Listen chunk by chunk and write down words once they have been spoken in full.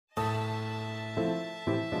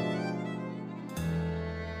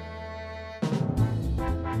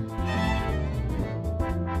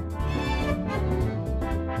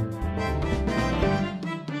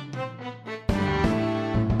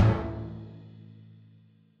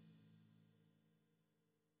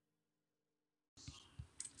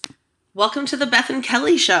Welcome to the Beth and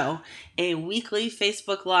Kelly Show, a weekly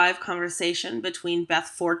Facebook Live conversation between Beth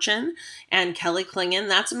Fortune and Kelly Klingon,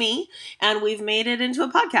 that's me, and we've made it into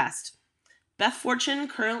a podcast. Beth Fortune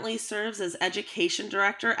currently serves as Education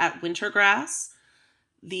Director at Wintergrass,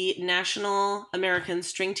 the National American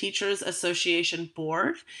String Teachers Association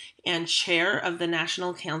Board, and Chair of the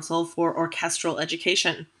National Council for Orchestral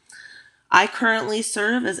Education. I currently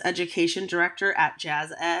serve as Education Director at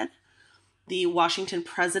Jazz Ed, the Washington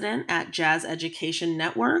President at Jazz Education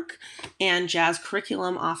Network, and Jazz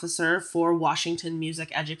Curriculum Officer for Washington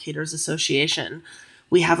Music Educators Association.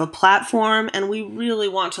 We have a platform and we really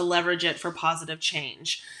want to leverage it for positive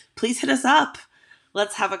change. Please hit us up.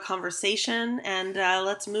 Let's have a conversation and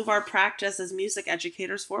let's move our practice as music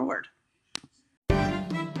educators forward.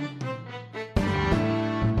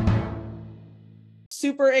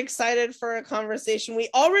 Super excited for a conversation we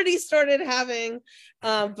already started having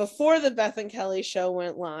before the Beth and Kelly show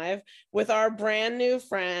went live with our brand new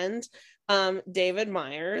friend, David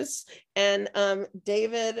Myers. And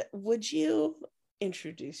David, would you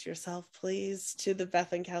introduce yourself, please, to the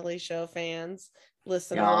Beth and Kelly show fans,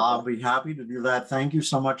 listeners? Yeah, I'll be happy to do that. Thank you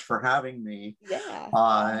so much for having me. Yeah.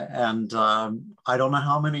 I don't know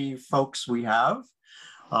how many folks we have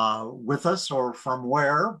with us or from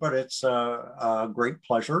where, but it's a great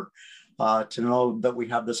pleasure to know that we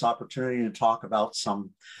have this opportunity to talk about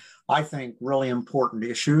some, I think, really important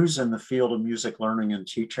issues in the field of music learning and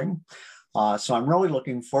teaching. So I'm really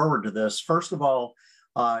looking forward to this. First of all,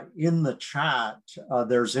 in the chat,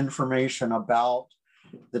 there's information about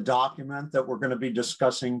the document that we're going to be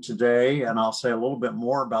discussing today, and I'll say a little bit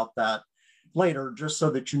more about that later, just so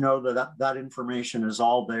that you know that information is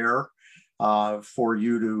all there for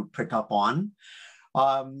you to pick up on.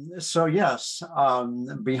 So yes,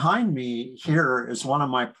 behind me here is one of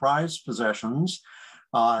my prized possessions.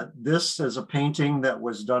 This is a painting that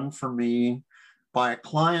was done for me by a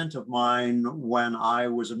client of mine when I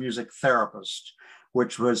was a music therapist,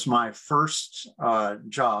 which was my first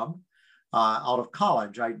job out of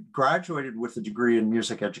college. I graduated with a degree in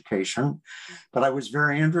music education, but I was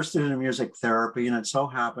very interested in music therapy, and it so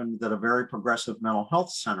happened that a very progressive mental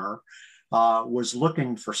health center was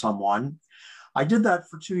looking for someone. I did that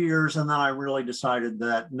for 2 years, and then I really decided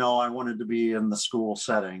that, no, I wanted to be in the school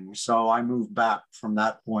setting. So I moved back from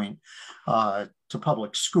that point to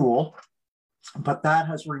public school. But that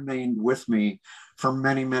has remained with me for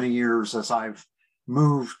many, many years as I've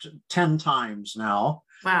moved 10 times now.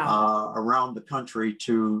 Wow. Around the country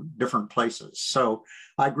to different places. So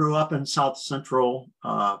I grew up in South Central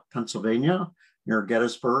Pennsylvania, near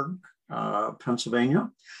Gettysburg, Pennsylvania.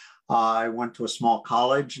 I went to a small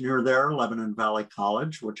college near there, Lebanon Valley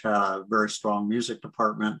College, which had a very strong music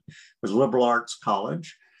department. It was a liberal arts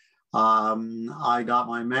college. I got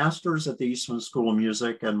my master's at the Eastman School of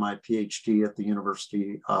Music and my PhD at the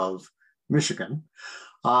University of Michigan.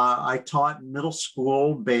 I taught middle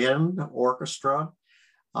school band, orchestra,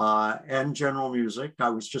 and general music.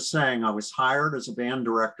 I was just saying, I was hired as a band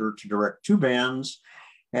director to direct 2 bands.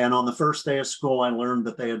 And on the first day of school, I learned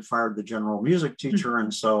that they had fired the general music teacher.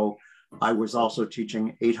 And so I was also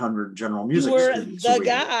teaching 800 general music students. You were the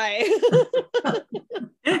guy.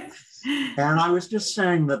 And I was just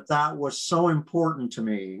saying that was so important to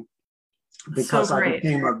me because I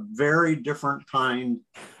became a very different kind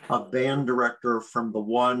of band director from the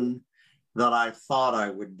one that I thought I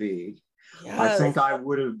would be. Yes. I think I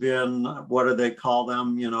would have been, what do they call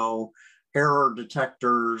them? Error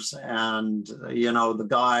detectors and, the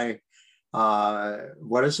guy,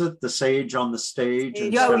 what is it? The sage on the stage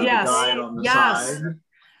instead of the guide on the side.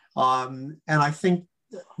 And I think,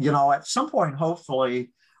 at some point,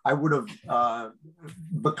 hopefully, I would have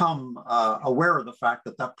become aware of the fact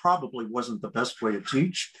that probably wasn't the best way to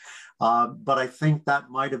teach. But I think that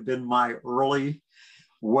might have been my early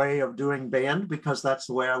way of doing band because that's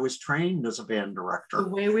the way I was trained as a band director. The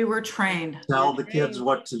way we were trained. Tell the kids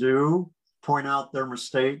what to do, point out their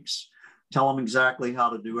mistakes, tell them exactly how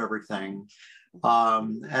to do everything.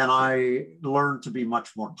 And I learned to be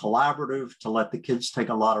much more collaborative, to let the kids take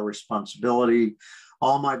a lot of responsibility.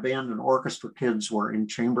 All my band and orchestra kids were in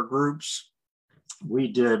chamber groups. We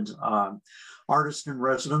did artist in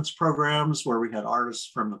residence programs where we had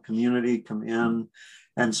artists from the community come in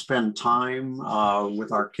and spend time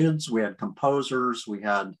with our kids. We had composers, we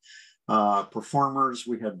had performers,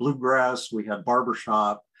 we had bluegrass, we had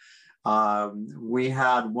barbershop. We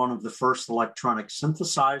had one of the first electronic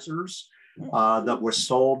synthesizers that was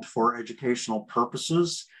sold for educational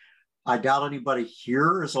purposes. I doubt anybody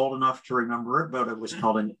here is old enough to remember it, but it was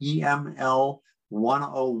called an EML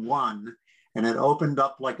 101, and it opened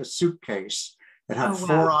up like a suitcase. It had 4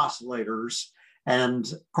 oscillators, And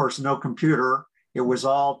of course, no computer. It was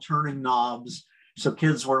all turning knobs. So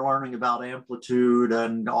kids were learning about amplitude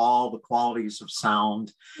and all the qualities of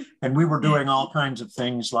sound. And we were doing all kinds of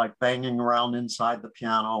things like banging around inside the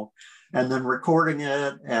piano and then recording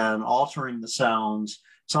it and altering the sounds,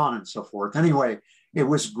 so on and so forth. Anyway, it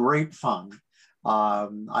was great fun.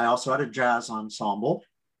 I also had a jazz ensemble,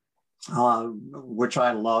 which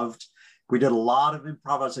I loved. We did a lot of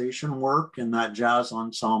improvisation work in that jazz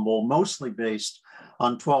ensemble, mostly based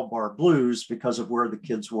on 12-bar blues because of where the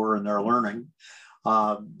kids were in their learning.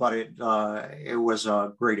 But it was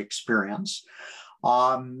a great experience.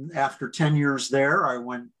 After 10 years there, I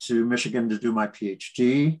went to Michigan to do my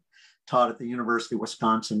PhD, taught at the University of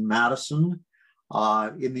Wisconsin-Madison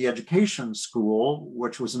in the education school,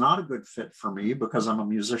 which was not a good fit for me because I'm a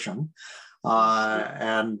musician.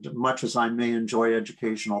 And much as I may enjoy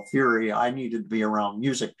educational theory, I needed to be around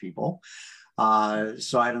music people.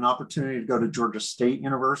 So I had an opportunity to go to Georgia State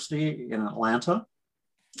University in Atlanta,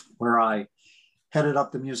 where I headed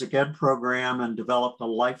up the music ed program and developed a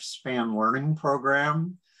lifespan learning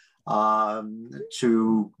program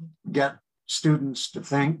to get students to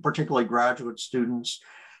think, particularly graduate students,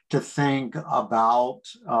 to think about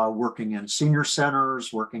working in senior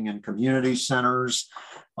centers, working in community centers,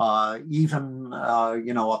 even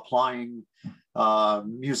applying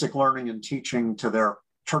music learning and teaching to their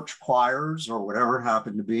church choirs or whatever it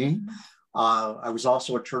happened to be. I was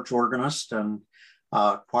also a church organist and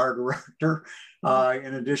choir director,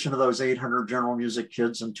 in addition to those 800 general music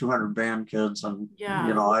kids and 200 band kids, and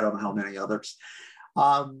I don't know how many others.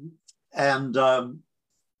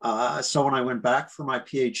 So when I went back for my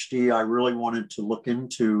PhD, I really wanted to look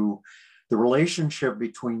into the relationship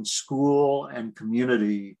between school and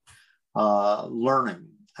community learning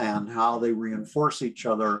and how they reinforce each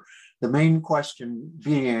other. The main question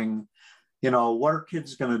being, what are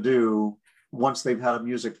kids going to do once they've had a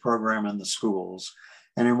music program in the schools?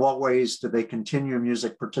 And in what ways do they continue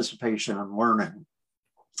music participation and learning?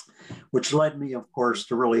 Which led me, of course,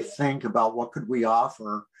 to really think about what could we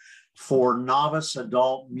offer for novice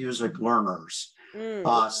adult music learners.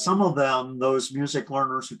 Some of them, those music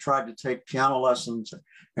learners who tried to take piano lessons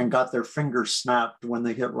and got their fingers snapped when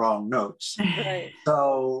they hit wrong notes. Right.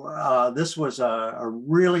 So this was a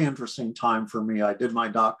really interesting time for me. I did my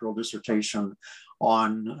doctoral dissertation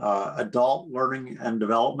on adult learning and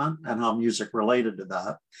development and how music related to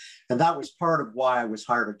that. And that was part of why I was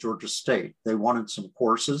hired at Georgia State. They wanted some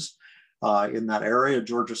courses in that area.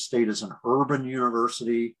 Georgia State is an urban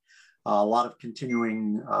university, a lot of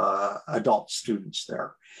continuing adult students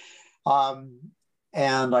there.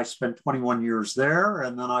 And I spent 21 years there,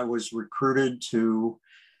 and then I was recruited to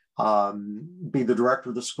be the director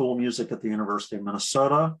of the School of Music at the University of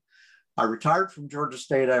Minnesota. I retired from Georgia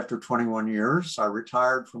State after 21 years. I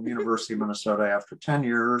retired from the University of Minnesota after 10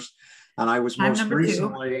 years. And I was most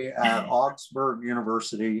recently at Augsburg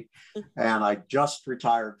University, and I just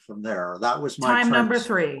retired from there. That was my number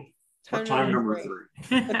three. Time number three.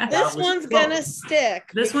 This one's gonna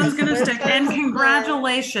stick. This one's gonna stick. And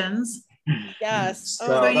congratulations. Yes.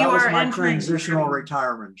 So that you was my transitional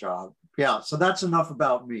retirement job. Yeah. So that's enough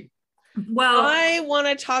about me. Well, I want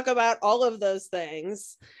to talk about all of those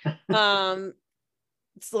things.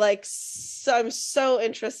 It's like I'm so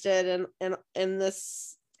interested in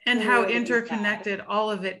this and how interconnected all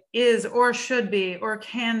of it is, or should be, or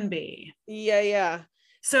can be. Yeah.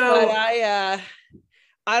 So but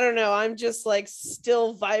I don't know. I'm just like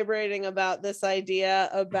still vibrating about this idea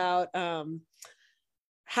about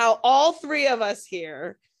how all three of us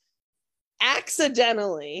here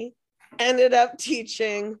accidentally ended up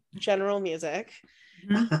teaching general music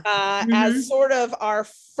as sort of our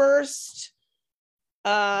first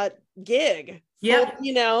gig. Yep.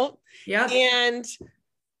 Yep. And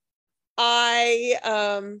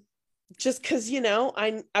I just because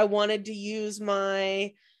I wanted to use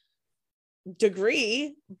my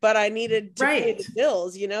degree, but I needed to pay the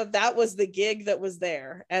bills. That was the gig that was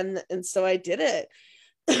there, and so I did it.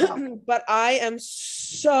 But I am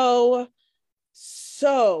so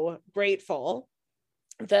grateful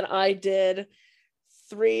that I did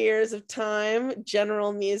 3 years of time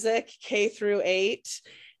general music, K through 8,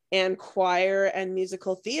 and choir and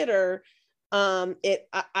musical theater.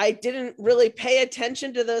 I didn't really pay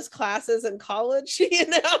attention to those classes in college,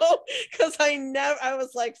 because I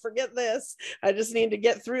was like, forget this. I just need to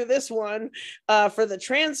get through this one for the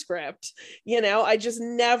transcript. I just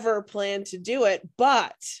never planned to do it.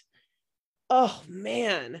 But, oh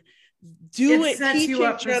man,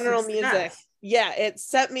 teaching general music. Yeah, it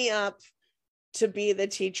set me up to be the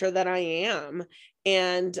teacher that I am.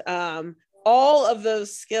 And all of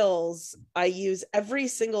those skills I use every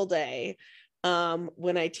single day.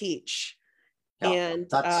 when I teach. Yeah, And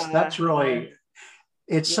that's really,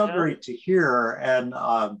 it's so great to hear. And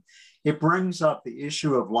it brings up the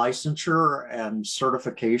issue of licensure and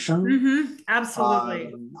certification.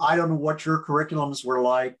 Absolutely. I don't know what your curriculums were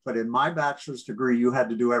like, but in my bachelor's degree, you had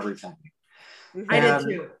to do everything. I did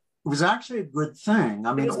too. It was actually a good thing.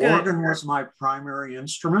 I mean, organ was my primary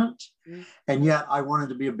instrument, and yet I wanted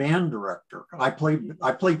to be a band director. I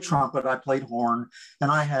played trumpet, I played horn,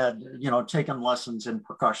 and I had, taken lessons in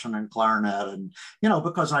percussion and clarinet, and,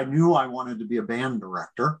 because I knew I wanted to be a band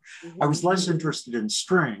director. I was less interested in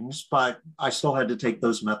strings, but I still had to take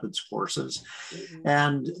those methods courses.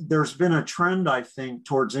 And there's been a trend, I think,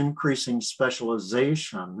 towards increasing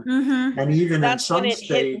specialization. And even in some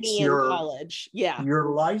states, your college. Yeah. Your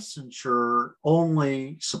licensure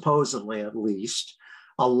only, supposedly at least,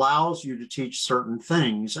 allows you to teach certain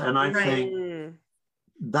things. And I think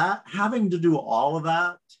that having to do all of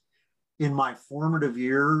that in my formative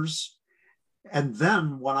years, and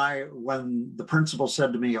then when the principal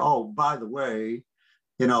said to me, oh, by the way,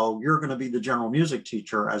 you're going to be the general music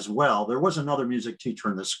teacher as well. There was another music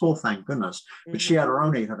teacher in the school, thank goodness, but she had her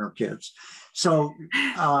own 800 kids. So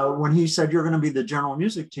when he said, you're going to be the general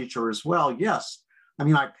music teacher as well, yes. I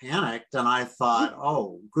mean, I panicked and I thought,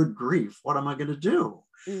 oh, good grief, what am I going to do?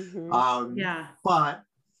 But,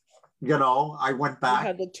 I went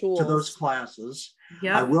back to those classes.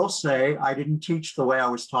 I will say I didn't teach the way I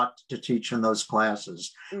was taught to teach in those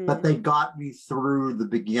classes, but they got me through the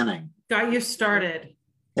beginning. Got you started.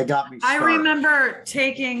 They got me started. I remember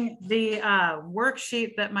taking the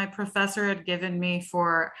worksheet that my professor had given me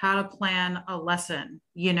for how to plan a lesson,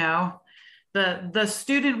 the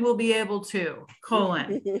student will be able to,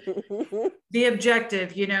 the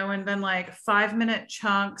objective, and then like 5-minute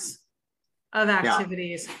chunks of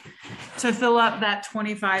activities to fill up that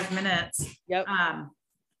 25 minutes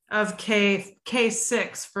of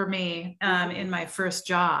K6 for me in my first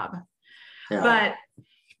job. But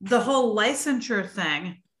the whole licensure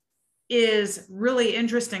thing is really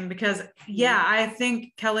interesting because, I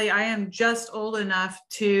think, Kelly, I am just old enough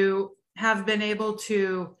to have been able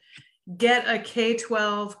to get a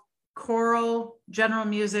K-12 choral, general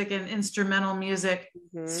music, and instrumental music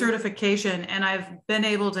certification, and I've been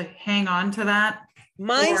able to hang on to that.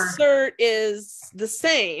 My cert is the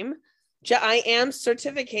same. I am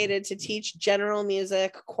certificated to teach general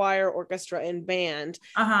music, choir, orchestra, and band.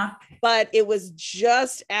 But it was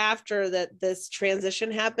just after that this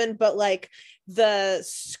transition happened. But like the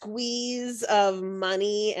squeeze of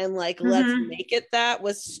money and like let's make it that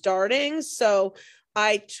was starting. So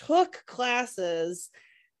I took classes.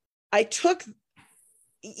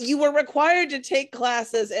 You were required to take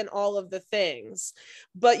classes and all of the things,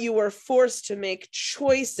 but you were forced to make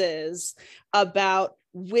choices about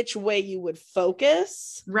which way you would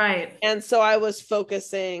focus. Right. And so I was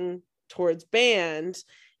focusing towards band.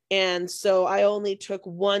 And so I only took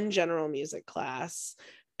one general music class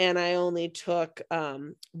and I only took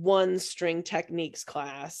one string techniques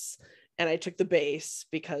class. And I took the bass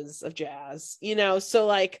because of jazz, so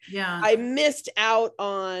like, I missed out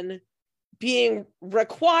on being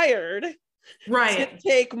required to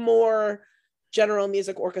take more general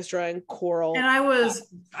music, orchestra, and choral. And I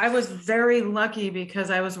was very lucky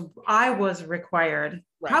because I was required,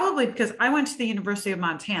 probably because I went to the University of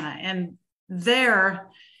Montana, and there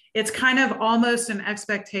it's kind of almost an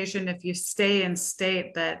expectation if you stay in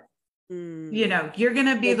state that you're going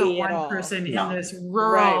to be the one person in this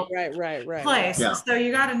rural place. So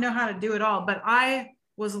you got to know how to do it all. But I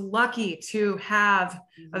was lucky to have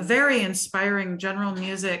a very inspiring general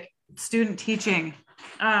music student teaching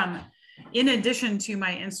in addition to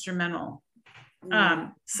my instrumental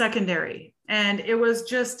secondary. And it was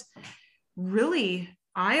just really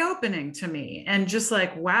eye-opening to me and just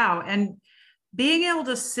like, wow. And being able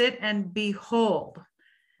to sit and behold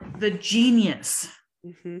the genius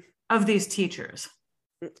of these teachers.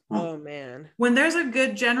 Oh man. When there's a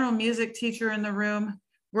good general music teacher in the room,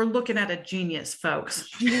 we're looking at a genius, folks.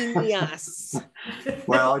 Yes.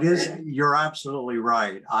 Well, it is, you're absolutely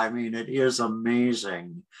right. I mean, it is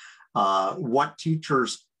amazing what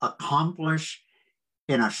teachers accomplish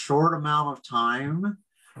in a short amount of time.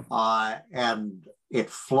 And it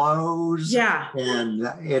flows. And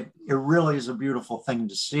it really is a beautiful thing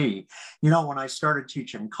to see. When I started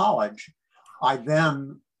teaching college, I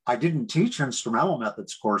didn't teach instrumental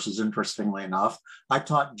methods courses, interestingly enough. I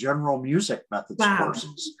taught general music methods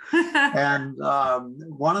courses. And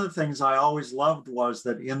one of the things I always loved was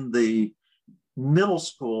that in the middle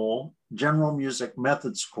school general music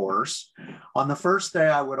methods course, on the first day,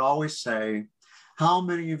 I would always say, how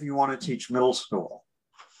many of you want to teach middle school?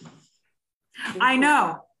 I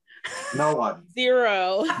know. No one.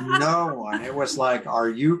 Zero. No one. It was like, are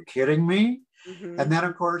you kidding me? Mm-hmm. And then,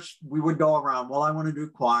 of course, we would go around. Well, I want to do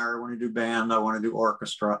choir. I want to do band. I want to do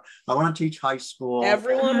orchestra. I want to teach high school.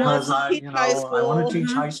 Everyone wants to teach high school. I want to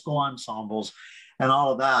teach high school ensembles and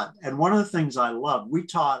all of that. And one of the things I love, we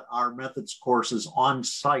taught our methods courses on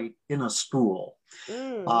site in a school.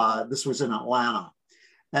 This was in Atlanta.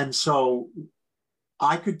 And so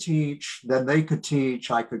I could teach, then they could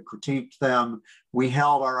teach, I could critique them. We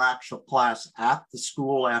held our actual class at the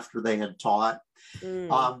school after they had taught.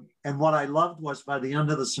 And what I loved was by the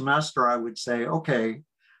end of the semester, I would say, okay,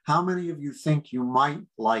 how many of you think you might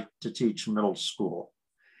like to teach middle school?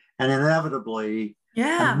 And inevitably,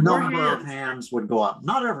 a number of hands would go up.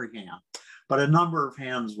 Not every hand, but a number of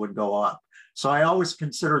hands would go up. So I always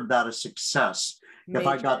considered that a success if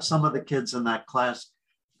I got some of the kids in that class,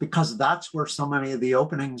 because that's where so many of the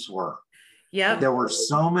openings were. Yeah, there were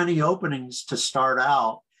so many openings to start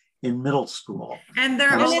out in middle school, and there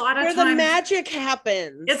are a lot of times where the magic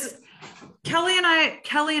happens. It's Kelly and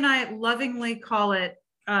I lovingly call it.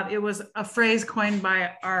 It was a phrase coined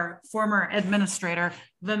by our former administrator,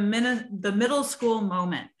 the middle school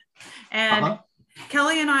moment, and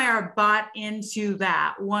Kelly and I are bought into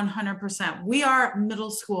that 100%. We are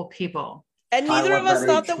middle school people. And neither of us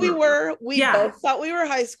thought that we were. We both thought we were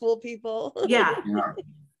high school people. Yeah.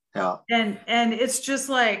 Yeah. And it's just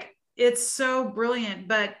like, it's so brilliant.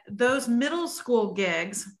 But those middle school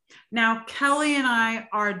gigs, now Kelly and I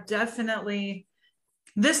are definitely,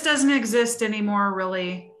 this doesn't exist anymore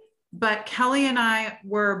really, but Kelly and I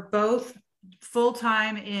were both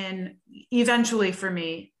full-time in, eventually for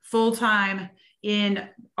me, full-time in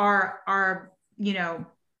our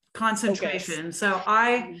concentration. So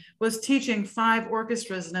I was teaching 5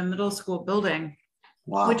 orchestras in a middle school building,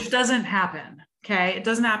 which doesn't happen. Okay. It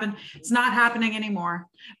doesn't happen. It's not happening anymore,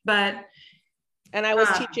 and I was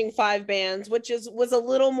teaching 5 bands, which was a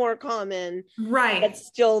little more common, right? But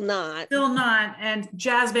still not, and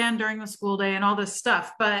jazz band during the school day and all this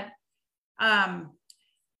stuff. But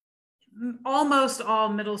almost all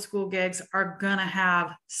middle school gigs are gonna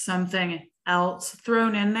have something else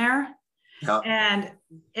thrown in there. And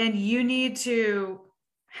you need to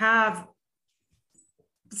have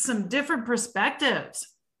some different perspectives.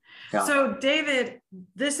 So David,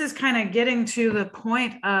 this is kind of getting to the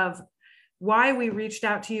point of why we reached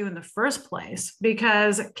out to you in the first place,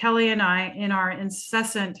 because Kelly and I, in our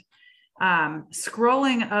incessant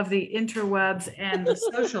scrolling of the interwebs and the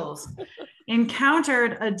socials,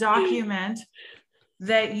 encountered a document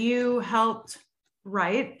that you helped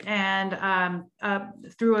write and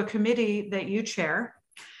through a committee that you chair.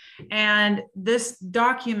 And this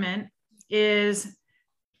document is,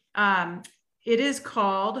 it is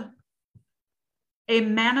called A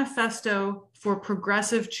Manifesto for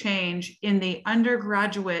Progressive Change in the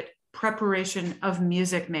Undergraduate Preparation of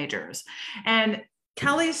Music Majors. And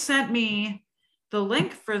Kelly sent me the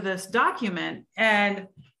link for this document, and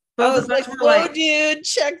both of us were like, dude,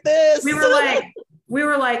 check this. We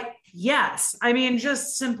were like, yes. I mean,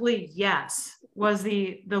 just simply yes was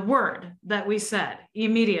the word that we said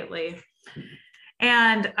immediately.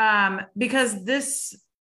 And because this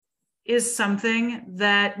is something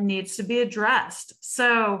that needs to be addressed.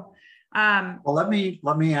 So well, let me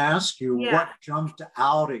ask you, what jumped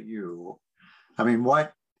out at you? I mean,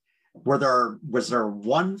 was there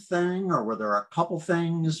one thing, or were there a couple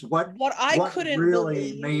things? What I couldn't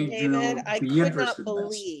really believe, made David, you I be could interested not in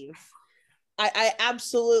believe. I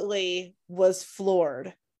absolutely was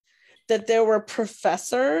floored that there were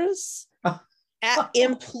professors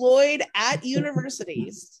employed at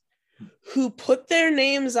universities who put their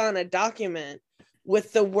names on a document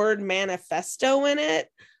with the word manifesto in it.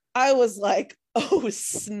 I was like, oh,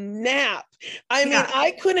 snap. I mean,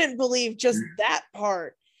 I couldn't believe just that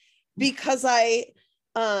part, because I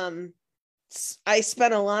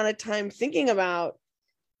spent a lot of time thinking about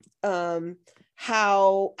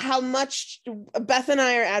how much Beth and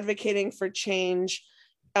I are advocating for change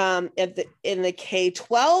in the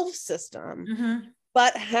K-12 system,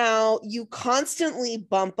 but how you constantly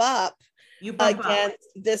bump up against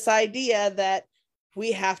this idea that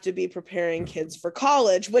we have to be preparing kids for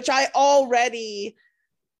college, which I already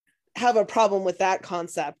have a problem with that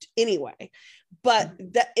concept anyway. But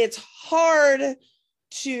it's hard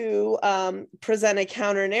to present a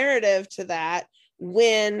counter narrative to that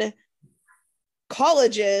when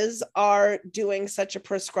colleges are doing such a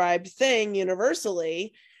prescribed thing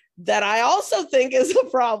universally, that I also think is a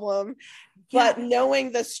problem. But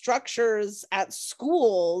knowing the structures at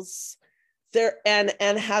schools there, and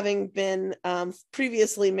having been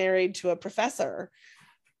previously married to a professor,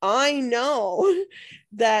 I know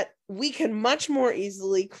that we can much more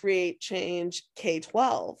easily create change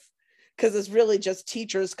K-12 because it's really just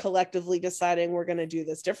teachers collectively deciding we're going to do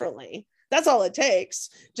this differently. That's all it takes.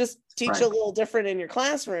 Just teach a little different in your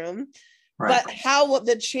classroom. Right. But how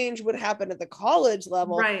the change would happen at the college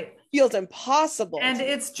level feels impossible. And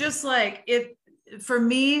it's just like, it for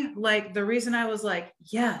me, like the reason I was like,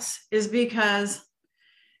 yes, is because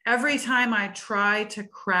every time I try to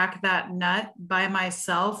crack that nut by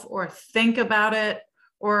myself or think about it,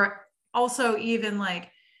 or also even like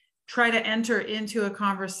try to enter into a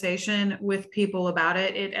conversation with people about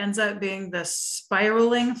it, it ends up being this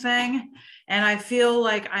spiraling thing. And I feel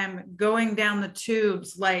like I'm going down the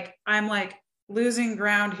tubes, like I'm like losing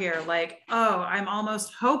ground here. Like, oh, I'm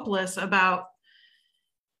almost hopeless about,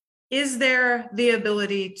 is there the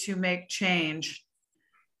ability to make change?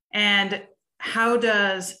 And how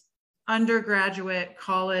does undergraduate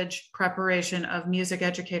college preparation of music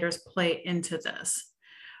educators play into this?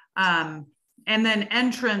 And then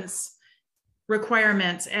entrance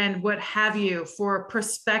requirements and what have you for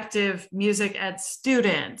prospective music ed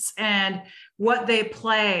students, and what they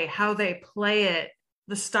play, how they play it,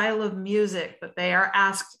 the style of music that they are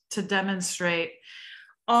asked to demonstrate,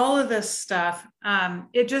 all of this stuff.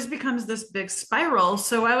 It just becomes this big spiral.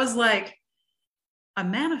 So I was like, a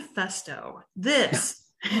manifesto, this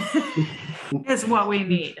is what we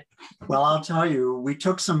need. Well, I'll tell you, we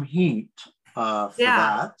took some heat for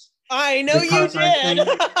that. I know you did.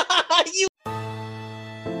 You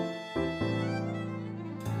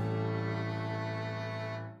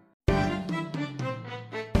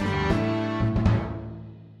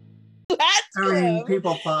I mean,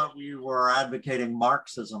 people thought we were advocating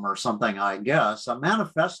Marxism or something, I guess. A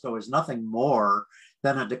manifesto is nothing more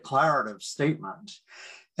than a declarative statement.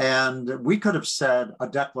 And we could have said a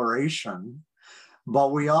declaration,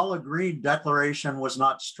 but we all agreed declaration was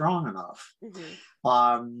not strong enough.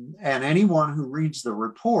 And anyone who reads the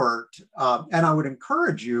report, and I would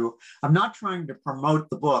encourage you, I'm not trying to promote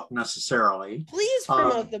the book necessarily. Please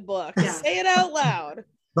promote the book. Say it out loud.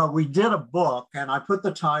 But we did a book, and I put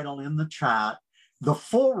the title in the chat. The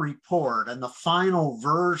full report and the final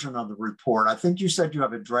version of the report, I think you said you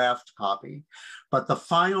have a draft copy, but the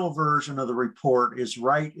final version of the report is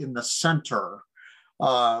right in the center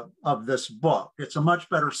of this book. It's a much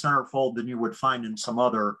better centerfold than you would find in some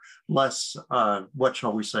other less, what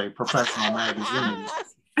shall we say, professional magazines.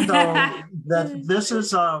 So that this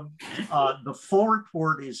is, the full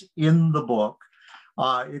report is in the book.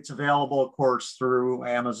 It's available, of course, through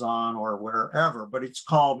Amazon or wherever, but it's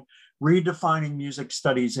called Redefining Music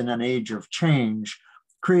Studies in an Age of Change,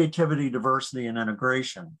 Creativity, Diversity, and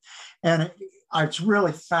Integration. And it's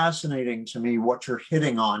really fascinating to me what you're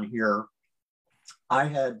hitting on here.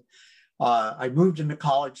 I moved into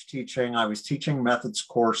college teaching. I was teaching methods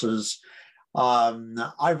courses. I,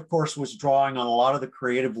 of course, was drawing on a lot of the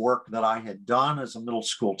creative work that I had done as a middle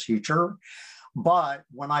school teacher. But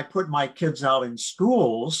when I put my kids out in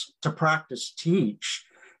schools to practice teach,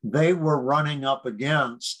 they were running up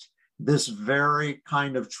against this very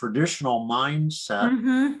kind of traditional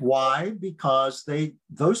mindset. Why? Because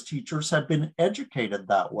those teachers had been educated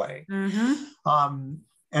that way.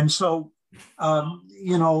 And so,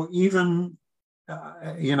 even,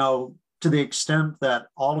 to the extent that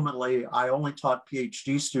ultimately I only taught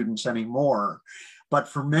PhD students anymore. But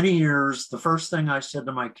for many years, the first thing I said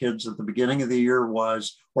to my kids at the beginning of the year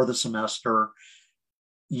was, or the semester,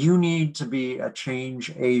 you need to be a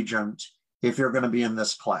change agent if you're going to be in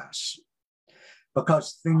this class,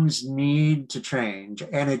 because things need to change.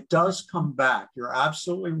 And it does come back, you're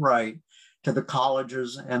absolutely right, to the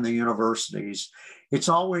colleges and the universities. It's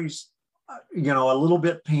always, a little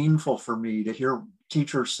bit painful for me to hear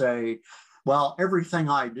teachers say, well, everything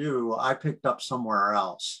I do, I picked up somewhere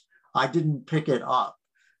else. I didn't pick it up.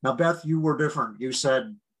 Now, Beth, you were different. You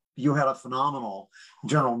said you had a phenomenal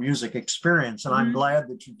general music experience, and I'm glad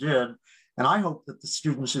that you did. And I hope that the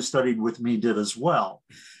students who studied with me did as well.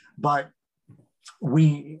 But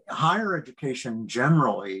higher education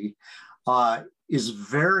generally is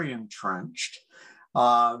very entrenched,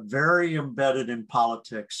 very embedded in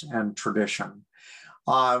politics and tradition.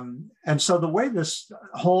 And so the way this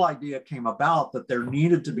whole idea came about, that there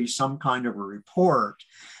needed to be some kind of a report,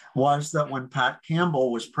 was that when Pat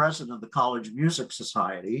Campbell was president of the College Music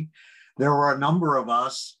Society, there were a number of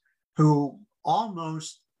us who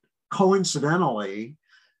almost coincidentally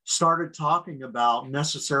started talking about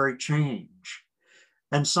necessary change.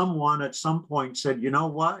 And someone at some point said, you know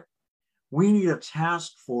what? We need a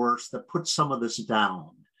task force that puts some of this down,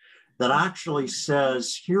 that actually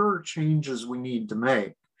says, here are changes we need to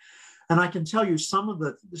make. And I can tell you some of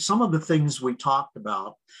the things we talked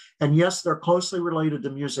about, and yes, they're closely related to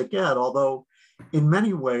music ed, although in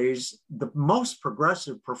many ways, the most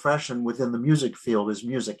progressive profession within the music field is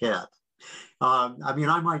music ed. I mean,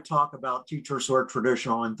 I might talk about teachers who are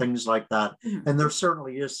traditional and things like that, and there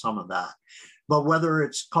certainly is some of that. But whether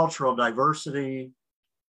it's cultural diversity,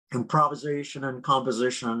 improvisation and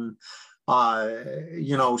composition,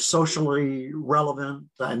 socially relevant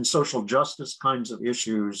and social justice kinds of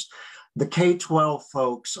issues, the K-12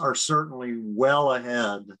 folks are certainly well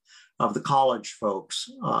ahead of the college folks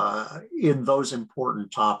in those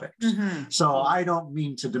important topics. So I don't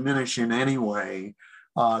mean to diminish in any way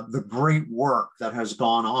the great work that has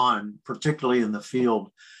gone on, particularly in the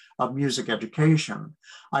field of music education.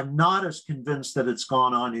 I'm not as convinced that it's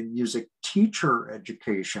gone on in music teacher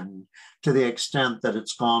education to the extent that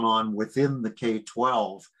it's gone on within the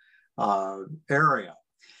K-12 area.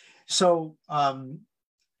 So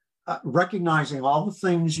recognizing all the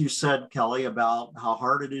things you said, Kelly, about how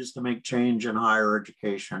hard it is to make change in higher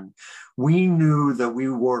education, we knew that we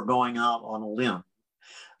were going out on a limb,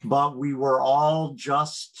 but we were all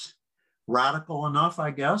just radical enough,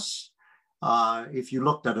 I guess. If you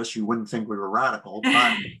looked at us, you wouldn't think we were radical.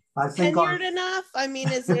 But I think tenured enough. I mean,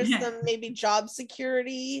 is there some maybe job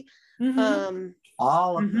security?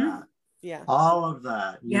 All of that. Yeah. All of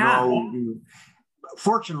that. You know,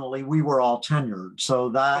 fortunately, we were all tenured, so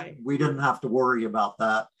that we didn't have to worry about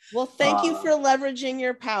that. Well, thank you for leveraging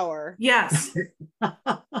your power. Yes.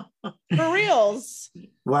 For reals.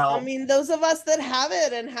 Well, I mean, those of us that have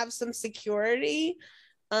it and have some security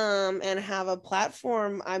and have a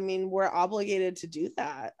platform, I mean, we're obligated to do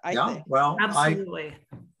that. I think. Well, absolutely.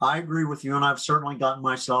 I agree with you, and I've certainly gotten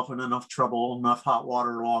myself in enough trouble, enough hot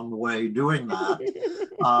water along the way doing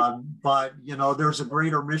that. But, you know, there's a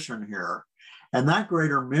greater mission here. And that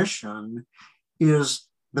greater mission is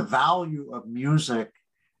the value of music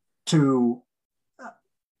to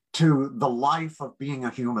the life of being a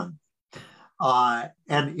human.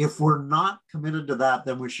 And if we're not committed to that,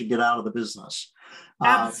 then we should get out of the business.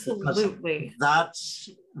 Absolutely. That's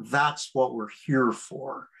what we're here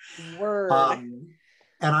for. Word.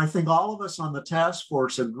 And I think all of us on the task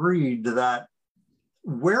force agreed that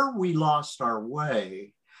where we lost our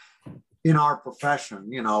way in our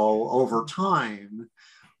profession, you know, over time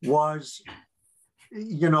was,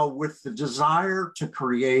 you know, with the desire to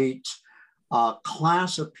create a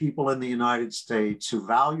class of people in the United States who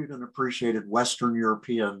valued and appreciated Western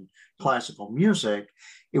European classical music,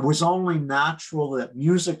 it was only natural that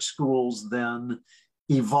music schools then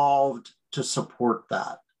evolved to support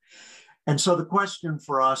that. And so the question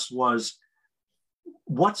for us was,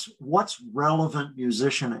 what's relevant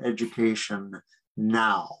musician education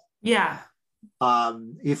now? Yeah.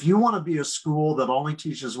 If you want to be a school that only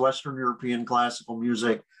teaches Western European classical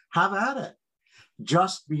music, have at it.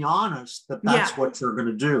 Just be honest that that's what you're going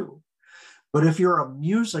to do. But if you're a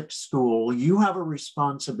music school, you have a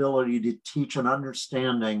responsibility to teach an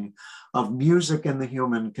understanding of music and the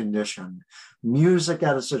human condition, music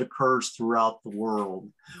as it occurs throughout the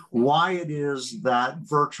world, why it is that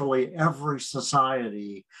virtually every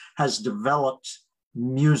society has developed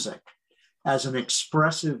music as an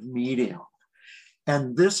expressive medium.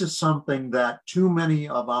 And this is something that too many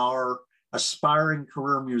of our aspiring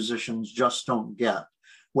career musicians just don't get,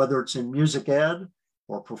 whether it's in music ed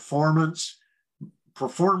or performance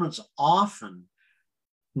often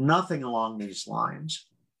nothing along these lines.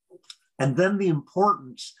 And then the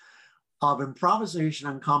importance of improvisation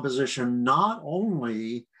and composition, not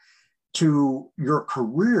only to your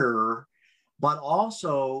career, but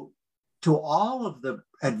also to all of the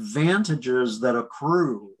advantages that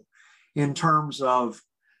accrue in terms of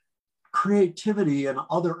creativity in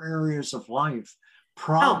other areas of life,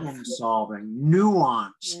 problem solving,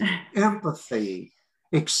 nuance, empathy,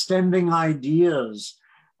 extending ideas,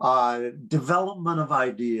 development of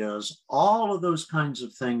ideas, all of those kinds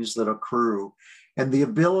of things that accrue, and the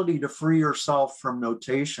ability to free yourself from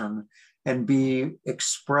notation and be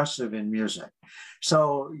expressive in music.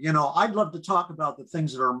 So, you know, I'd love to talk about the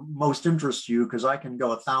things that are most interest you, because I can go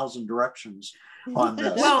 1,000 directions on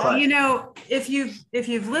this. Well, you know, if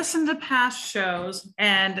you've listened to past shows,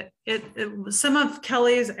 and some of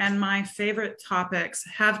Kelly's and my favorite topics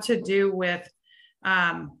have to do with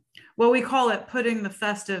well, we call it putting the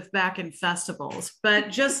festive back in festivals,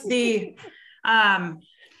 but just the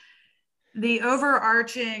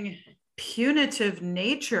overarching punitive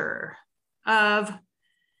nature of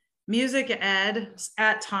music ed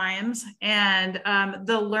at times, and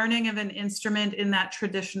the learning of an instrument in that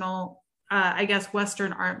traditional, I guess,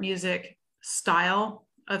 Western art music style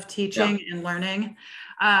of teaching and learning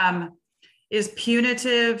is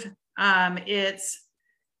punitive It's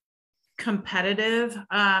competitive,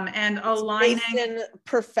 and aligning based in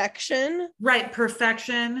perfection. Right,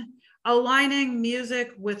 perfection, aligning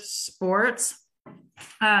music with sports,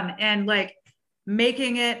 and like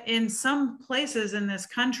making it, in some places in this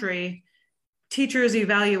country, teachers'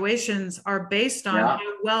 evaluations are based on how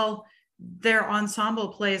well their ensemble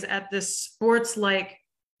plays at this sports like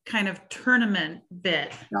kind of tournament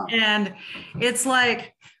bit. And it's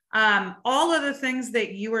like all of the things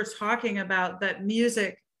that you were talking about that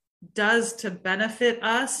music does to benefit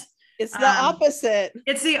us. It's the opposite.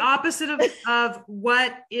 It's the opposite of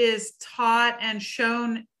what is taught and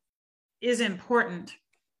shown is important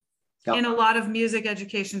in a lot of music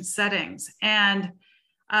education settings. And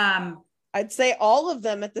I'd say all of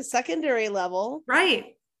them at the secondary level.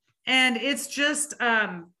 Right. And it's just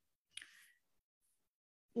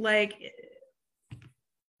like,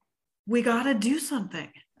 we got to do something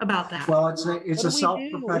about that. Well, it's a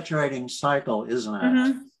self-perpetuating cycle, isn't it?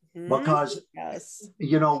 Mm-hmm. Because,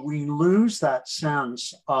 you know, we lose that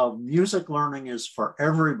sense of music learning is for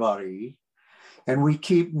everybody. And we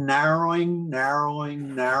keep narrowing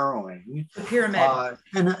the pyramid.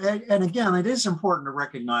 And again, it is important to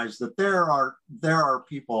recognize that there are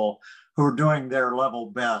people who are doing their level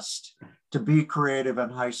best to be creative in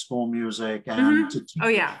high school music and to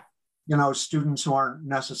teach, you know, students who aren't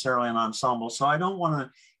necessarily an ensemble. So I don't want to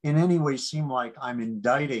in any way seem like I'm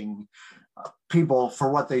indicting people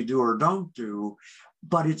for what they do or don't do,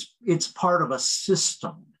 but it's part of a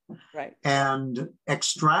system. Right. And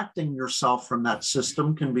extracting yourself from that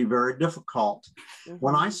system can be very difficult. Mm-hmm.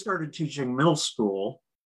 When I started teaching middle school,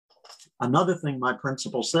 another thing my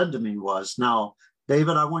principal said to me was, now,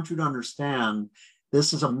 David, I want you to understand,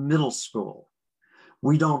 this is a middle school.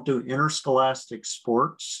 We don't do interscholastic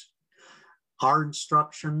sports. Our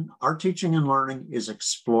instruction, our teaching and learning is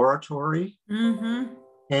exploratory. Mm-hmm.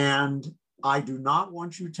 And I do not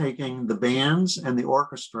want you taking the bands and the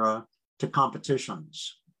orchestra to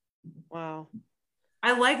competitions. Wow.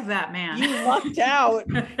 I like that, man. You lucked out.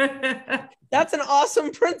 That's an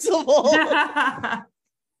awesome principle.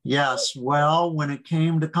 Yes. Well, when it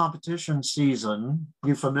came to competition season,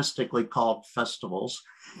 euphemistically called festivals,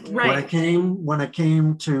 right. When it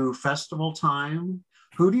came to festival time,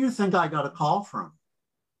 who do you think I got a call from?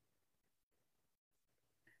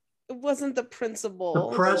 It wasn't the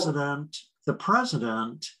principal. The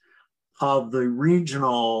president of the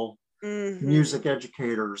regional Music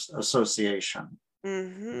Educators Association,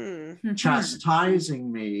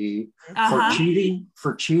 chastising me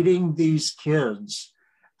for cheating these kids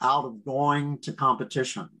out of going to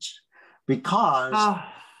competitions, because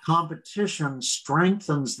competition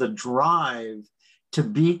strengthens the drive to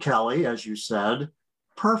be, Kelly, as you said,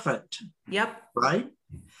 perfect. Yep. Right?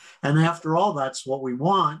 And after all, that's what we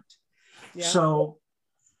want. Yeah. So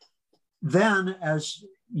then, as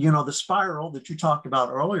you know, the spiral that you talked about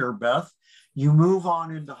earlier, Beth, you move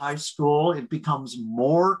on into high school, it becomes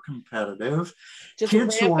more competitive.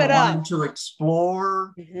 Kids who are wanting to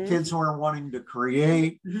explore, kids who are wanting to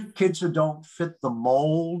create, kids who don't fit the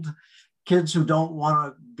mold, kids who don't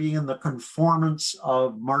want to be in the conformance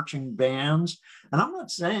of marching bands. And I'm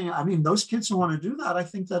not saying, I mean, those kids who want to do that, I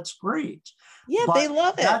think that's great. Yeah, but they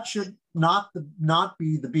love it. That should not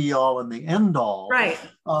be the be all and the end all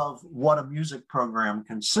of what a music program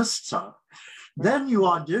consists of. Then you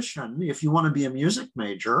audition if you want to be a music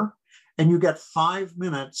major, and you get 5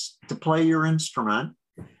 minutes to play your instrument.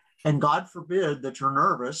 And God forbid that you're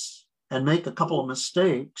nervous and make a couple of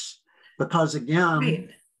mistakes, because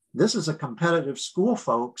again, this is a competitive school,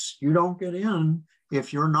 folks. You don't get in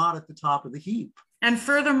if you're not at the top of the heap. And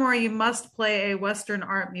furthermore, you must play a Western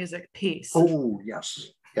art music piece. Oh,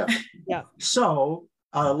 yes. Yeah. So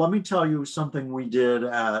let me tell you something we did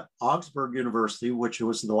at Augsburg University, which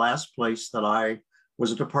was the last place that I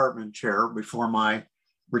was a department chair before my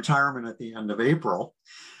retirement at the end of April.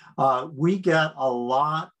 We get a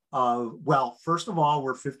lot of, well, first of all,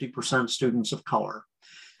 we're 50% students of color.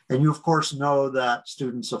 And you, of course, know that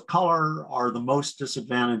students of color are the most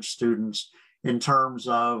disadvantaged students in terms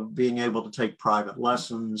of being able to take private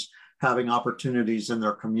lessons, having opportunities in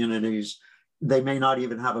their communities. They may not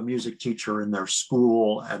even have a music teacher in their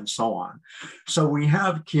school, and so on. So we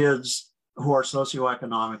have kids who are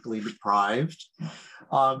socioeconomically deprived.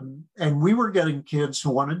 And we were getting kids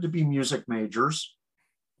who wanted to be music majors,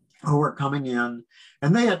 who were coming in,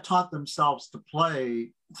 and they had taught themselves to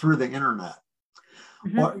play through the internet.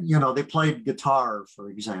 Or, you know, they played guitar, for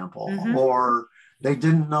example, or they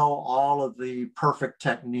didn't know all of the perfect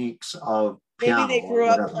techniques of piano. Maybe they grew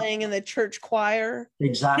up playing in the church choir.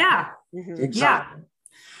 Exactly. Yeah. Exactly.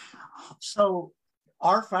 So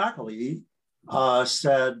our faculty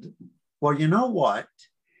said, well, you know what?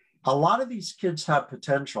 A lot of these kids have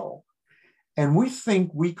potential, and we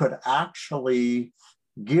think we could actually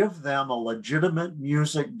give them a legitimate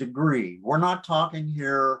music degree. We're not talking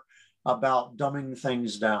here about dumbing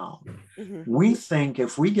things down. Mm-hmm. We think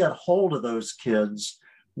if we get hold of those kids,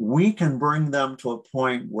 we can bring them to a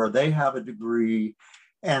point where they have a degree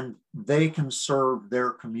and they can serve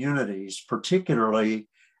their communities, particularly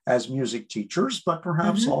as music teachers, but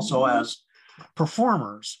perhaps also as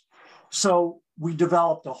performers. So we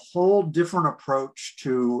developed a whole different approach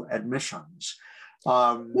to admissions.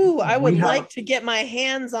 I would like to get my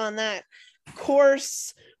hands on that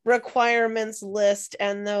course requirements list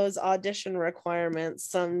and those audition requirements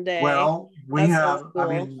someday. Well, we have, I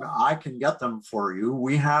mean, I can get them for you.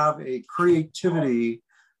 We have a creativity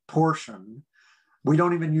portion. We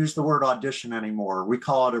don't even use the word audition anymore. We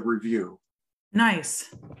call it a review.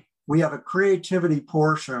 Nice. We have a creativity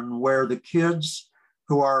portion where the kids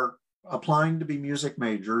who are applying to be music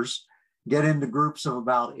majors get into groups of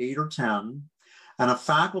about 8 or 10, and a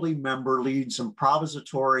faculty member leads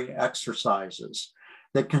improvisatory exercises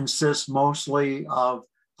that consist mostly of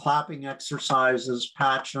clapping exercises,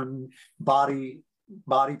 patching, body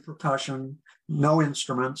percussion, no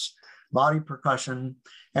instruments, body percussion,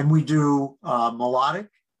 and we do melodic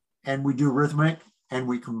and we do rhythmic and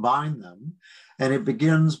we combine them. And it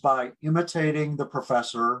begins by imitating the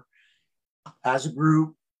professor as a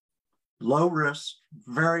group, low risk,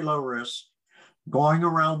 very low risk, going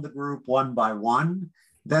around the group one by one.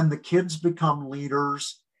 Then the kids become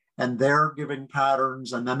leaders and they're giving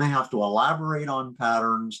patterns, and then they have to elaborate on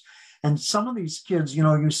patterns. And some of these kids, you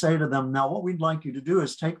know, you say to them, now what we'd like you to do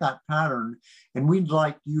is take that pattern and we'd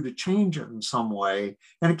like you to change it in some way.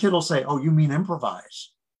 And a kid will say, oh, you mean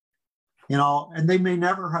improvise? You know, and they may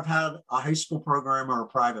never have had a high school program or a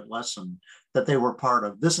private lesson that they were part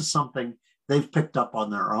of. This is something they've picked up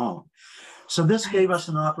on their own. So this gave us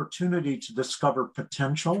an opportunity to discover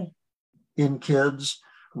potential in kids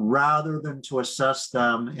rather than to assess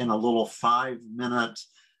them in a little 5-minute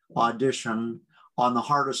audition on the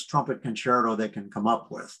hardest trumpet concerto they can come up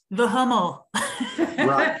with. The Hummel.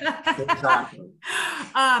 Right, exactly.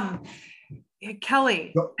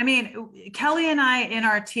 Kelly, I mean, Kelly and I in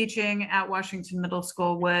our teaching at Washington Middle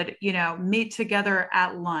School would, you know, meet together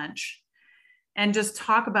at lunch and just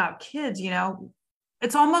talk about kids. You know,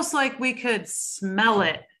 it's almost like we could smell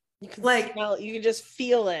it. You can smell it. You can just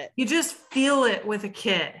feel it. You just feel it with a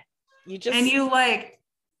kid. You like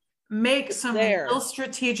make some real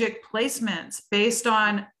strategic placements based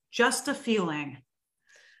on just a feeling.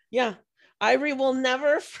 Yeah. Ivory will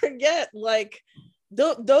never forget, like,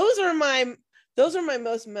 those are my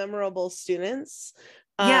most memorable students.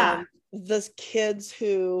 The kids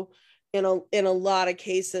who in a lot of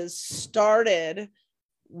cases started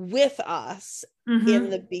with us in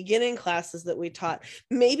the beginning classes that we taught,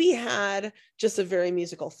 maybe had just a very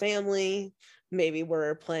musical family, maybe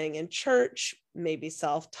were playing in church, maybe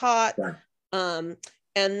self-taught. Right. And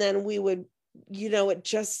then we would, you know, it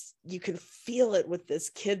just, you can feel it with this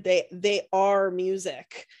kid. They are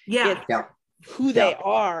music. Yeah. Who they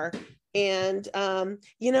are. And,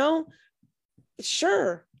 you know,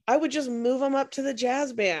 sure, I would just move them up to the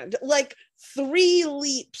jazz band, like 3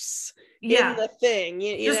 leaps in the thing.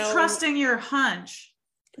 You know, trusting your hunch.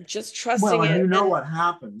 Just trusting it. Well, you know what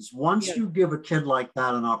happens once you give a kid like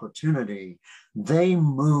that an opportunity, they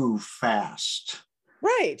move fast.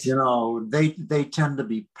 Right. You know, they tend to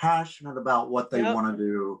be passionate about what they want to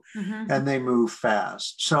do, and they move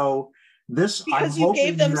fast. So this, because you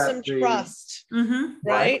gave them some trust,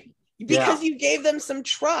 right? Because you gave them some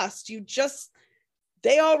trust.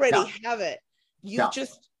 They already have it. You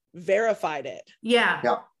just verified it.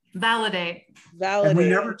 Validate. And we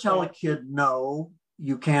never tell a kid, no,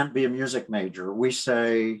 you can't be a music major. We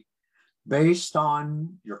say, based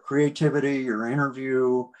on your creativity, your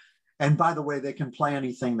interview, and by the way, they can play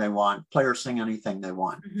anything they want, play or sing anything they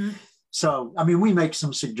want. So, I mean, we make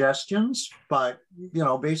some suggestions, but, you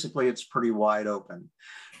know, basically it's pretty wide open.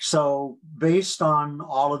 So based on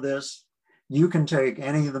all of this, you can take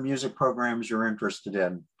any of the music programs you're interested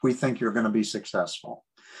in. We think you're going to be successful.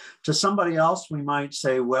 To somebody else, we might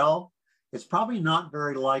say, well, it's probably not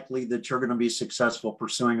very likely that you're going to be successful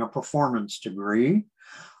pursuing a performance degree,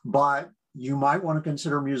 but you might want to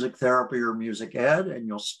consider music therapy or music ed, and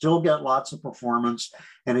you'll still get lots of performance.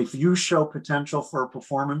 And if you show potential for a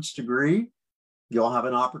performance degree, you'll have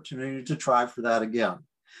an opportunity to try for that again.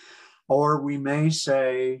 Or we may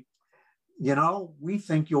say, you know, we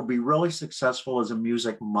think you'll be really successful as a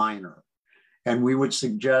music minor. And we would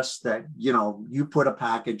suggest that, you know, you put a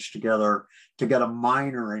package together to get a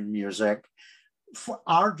minor in music.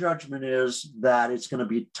 our judgment is that it's going to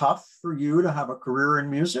be tough for you to have a career in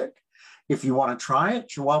music. If you want to try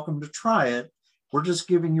it, you're welcome to try it. We're just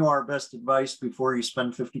giving you our best advice before you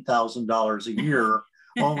spend $50,000 a year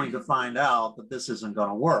only to find out that this isn't going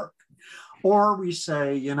to work. Or we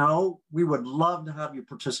say, you know, we would love to have you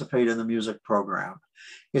participate in the music program.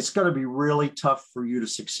 It's going to be really tough for you to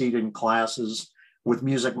succeed in classes with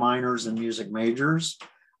music minors and music majors,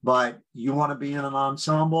 but you want to be in an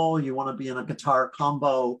ensemble, you want to be in a guitar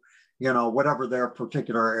combo, you know, whatever their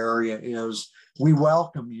particular area is, we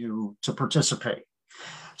welcome you to participate.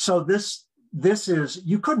 So this is,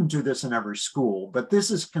 you couldn't do this in every school, but this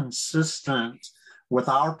is consistent with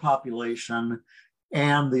our population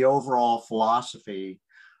and the overall philosophy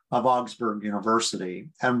of Augsburg University.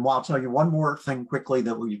 And I'll tell you one more thing quickly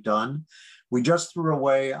that we've done. We just threw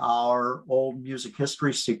away our old music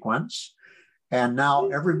history sequence, and now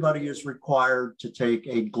everybody is required to take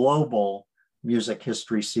a global music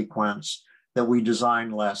history sequence that we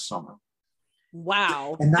designed last summer.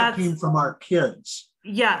 Wow. And that came from our kids.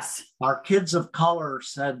 Yes. Our kids of color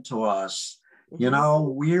said to us, you know,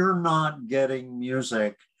 we're not getting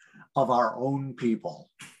music of our own people.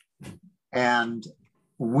 And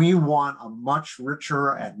we want a much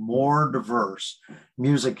richer and more diverse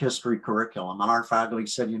music history curriculum. And our faculty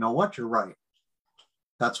said, you know what, you're right.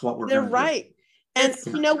 That's what we're going to do. They're right. And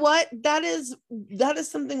you know what? That is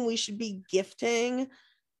something we should be gifting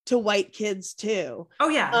to white kids too. Oh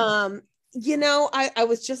yeah. You know, I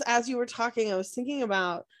was just, as you were talking, I was thinking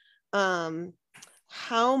about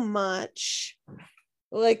how much,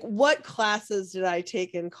 like, what classes did I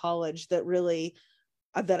take in college that really,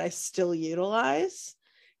 that I still utilize?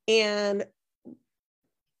 And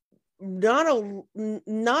not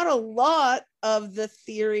a lot of the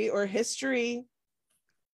theory or history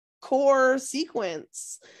core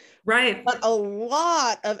sequence, right? But a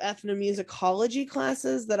lot of ethnomusicology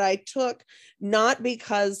classes that I took, not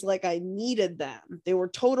because like I needed them, they were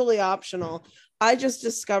totally optional. I just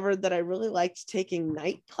discovered that I really liked taking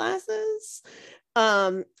night classes,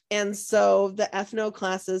 and so the ethno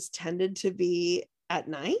classes tended to be at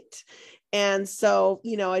night, and so,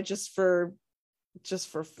 you know, I just for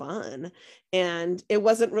fun, and it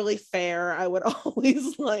wasn't really fair. I would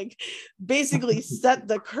always like basically set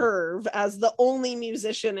the curve as the only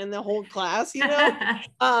musician in the whole class, you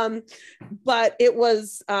know. But it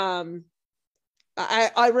was I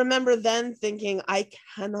remember then thinking, I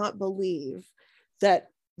cannot believe that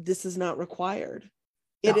this is not required.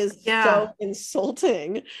 It is so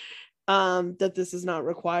insulting that this is not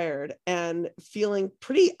required, and feeling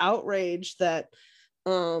pretty outraged that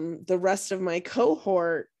the rest of my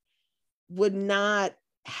cohort would not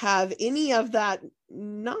have any of that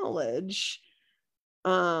knowledge.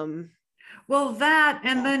 Well, that,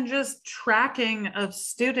 and then just tracking of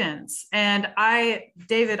students. And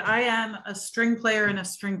David, I am a string player and a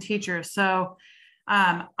string teacher. So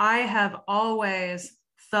I have always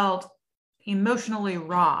felt emotionally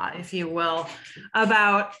raw, if you will,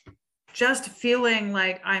 about just feeling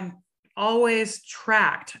like I'm always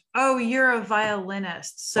tracked. Oh, you're a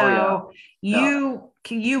violinist, so you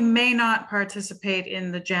may not participate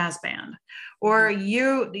in the jazz band, or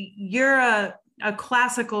you're a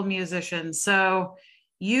classical musician, so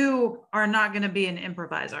you are not going to be an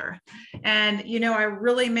improviser. And you know, I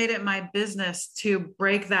really made it my business to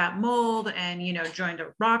break that mold, and you know, joined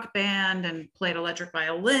a rock band and played electric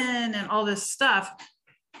violin and all this stuff,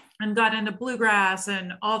 and got into bluegrass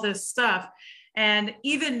and all this stuff. And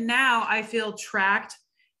even now I feel tracked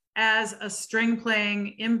as a string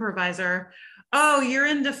playing improviser. Oh, you're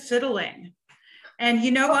into fiddling. And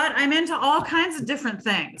you know what? I'm into all kinds of different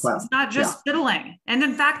things. Well, it's not just fiddling. And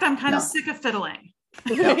in fact, I'm kind of sick of fiddling.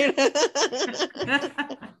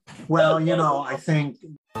 Well, you know, I think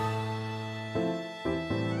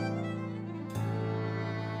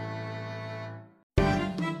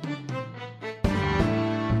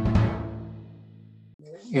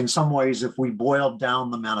in some ways, if we boiled down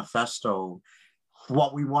the manifesto,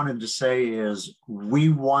 what we wanted to say is we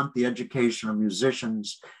want the education of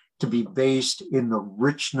musicians to be based in the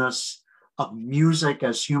richness of music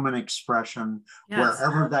as human expression,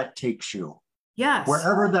 wherever that takes you. Yes.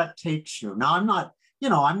 Wherever that takes you. Now, I'm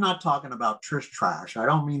not talking about trish trash. I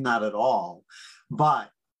don't mean that at all. But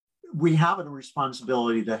we have a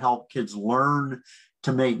responsibility to help kids learn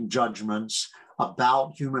to make judgments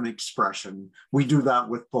about human expression. We do that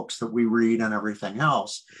with books that we read and everything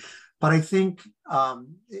else. But I think,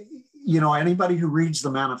 you know, anybody who reads the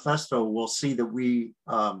manifesto will see that we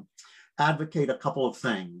advocate a couple of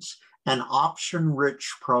things. An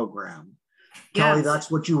option-rich program. Kelly, that's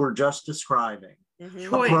what you were just describing. A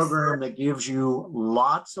program that gives you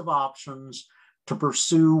lots of options to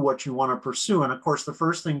pursue what you want to pursue. And of course, the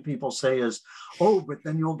first thing people say is, oh, but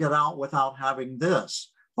then you'll get out without having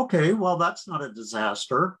this. Okay, well, that's not a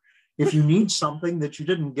disaster. If you need something that you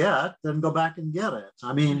didn't get, then go back and get it.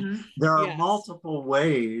 I mean, there are multiple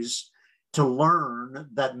ways to learn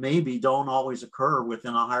that maybe don't always occur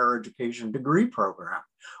within a higher education degree program,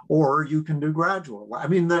 or you can do graduate. I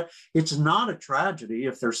mean, it's not a tragedy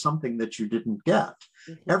if there's something that you didn't get.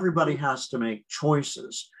 Everybody has to make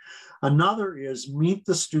choices. Another is meet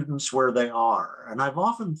the students where they are. And I've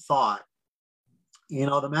often thought,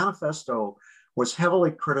 the manifesto was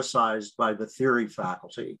heavily criticized by the theory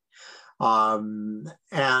faculty.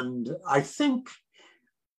 And I think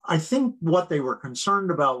what they were concerned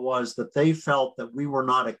about was that they felt that we were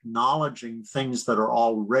not acknowledging things that are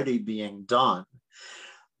already being done.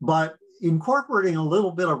 But incorporating a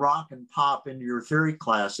little bit of rock and pop into your theory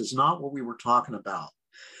class is not what we were talking about.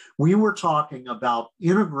 We were talking about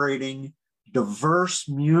integrating diverse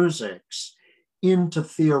musics into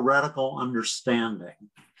theoretical understanding.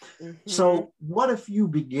 So what if you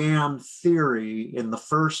began theory in the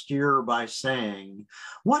first year by saying,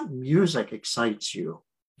 what music excites you?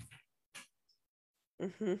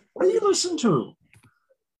 What do you listen to?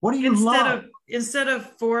 What do you love? Instead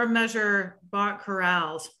of 4-measure Bach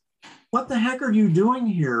chorales. What the heck are you doing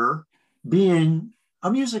here being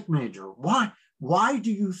a music major? Why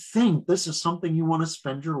do you think this is something you want to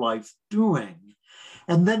spend your life doing?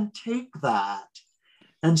 And then take that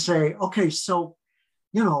and say, okay, so,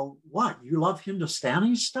 what? You love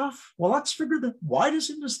Hindustani stuff? Well, let's figure that. Why does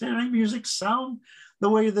Hindustani music sound the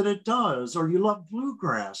way that it does? Or you love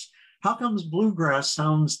bluegrass. How comes bluegrass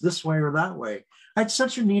sounds this way or that way? I had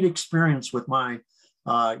such a neat experience with my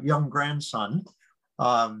young grandson,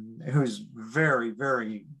 who's very,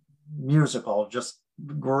 very musical, just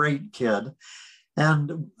great kid.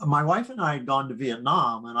 And my wife and I had gone to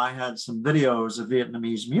Vietnam, and I had some videos of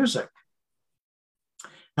Vietnamese music.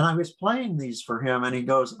 And I was playing these for him, and he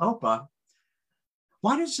goes, Opa,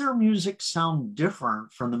 why does their music sound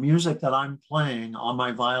different from the music that I'm playing on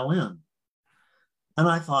my violin? And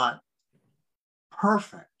I thought,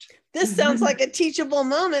 perfect. This sounds like a teachable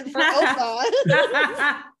moment for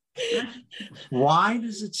Opa. Why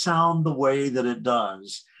does it sound the way that it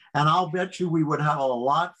does? And I'll bet you we would have a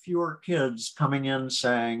lot fewer kids coming in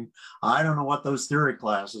saying, I don't know what those theory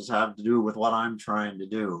classes have to do with what I'm trying to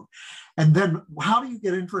do. And then how do you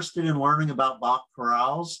get interested in learning about Bach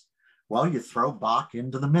chorales? Well, you throw Bach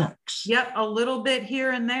into the mix. Yep, a little bit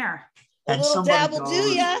here and there. A little dab will do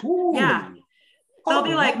ya. Yeah. They'll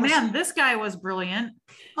be like, man, this guy was brilliant.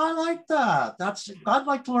 I like that. I'd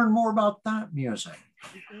like to learn more about that music.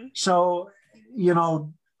 So,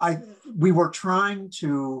 we were trying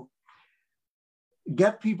to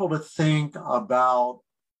get people to think about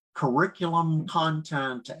curriculum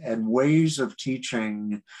content and ways of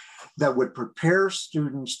teaching that would prepare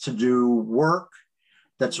students to do work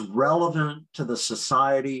that's relevant to the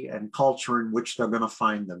society and culture in which they're going to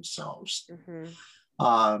find themselves.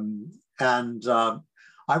 I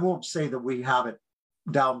won't say that we have it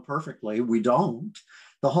down perfectly. We don't.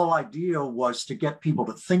 The whole idea was to get people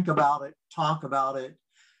to think about it, talk about it.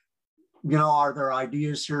 Are there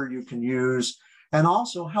ideas here you can use? And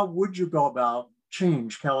also, how would you go about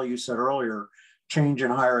change? Kelly, you said earlier, change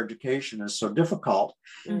in higher education is so difficult.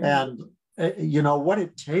 And, what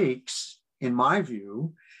it takes, in my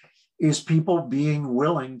view, is people being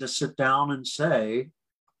willing to sit down and say,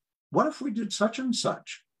 what if we did such and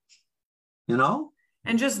such?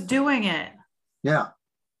 And just doing it. Yeah.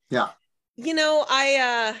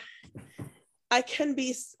 I can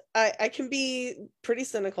be pretty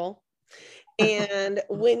cynical. And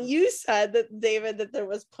when you said that, David, that there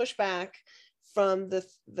was pushback from the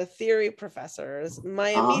theory professors, my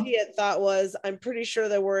immediate thought was, I'm pretty sure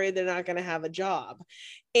they're worried they're not going to have a job.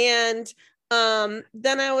 And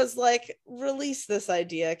then I was like, release this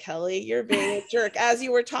idea, Kelly, you're being a jerk, as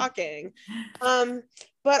you were talking.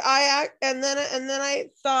 But then I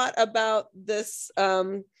thought about this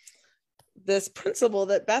this principal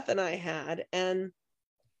that Beth and I had, and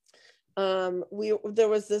there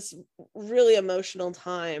was this really emotional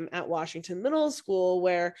time at Washington Middle School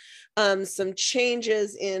where some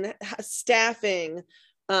changes in staffing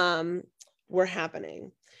were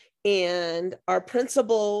happening, and our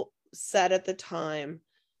principal said at the time,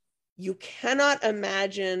 you cannot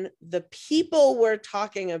imagine the people we're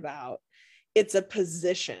talking about. It's a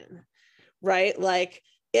position, right? Like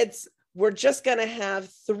we're just going to have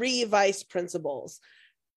 3 vice principals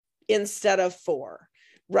instead of 4,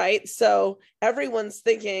 right? So everyone's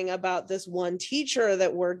thinking about this one teacher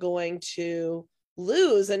that we're going to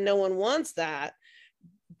lose, and no one wants that.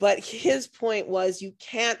 but his point was you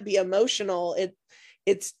can't be emotional.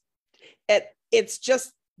 It's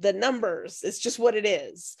just the numbers. It's just what it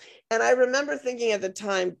is. And I remember thinking at the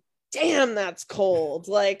time, damn, that's cold.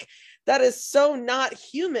 Like, that is so not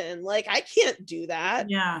human. Like, I can't do that.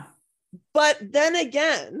 Yeah. But then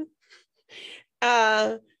again,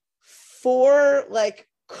 for like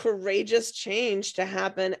courageous change to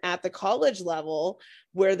happen at the college level,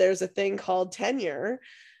 where there's a thing called tenure,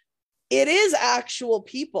 it is actual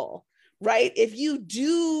people, right? If you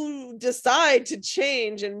do decide to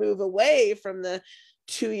change and move away from the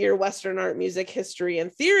 2-year Western art, music, history,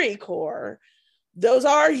 and theory core, those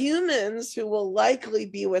are humans who will likely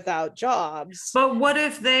be without jobs. But what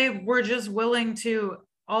if they were just willing to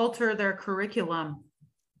alter their curriculum?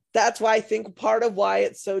 That's why I think part of why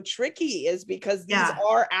it's so tricky is because these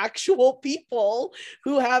are actual people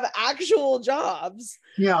who have actual jobs.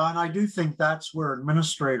 Yeah, and I do think that's where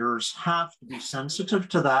administrators have to be sensitive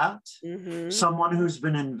to that. Mm-hmm. Someone who's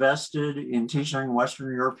been invested in teaching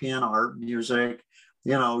Western European art, music,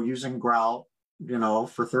 using grout,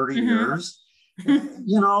 for 30 mm-hmm. years.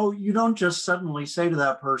 You don't just suddenly say to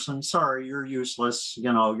that person, sorry, you're useless,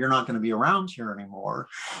 you're not going to be around here anymore.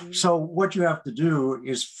 Mm-hmm. So what you have to do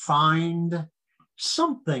is find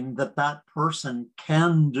something that person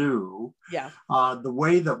can do. Yeah. The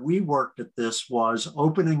way that we worked at this was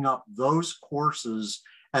opening up those courses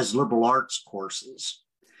as liberal arts courses.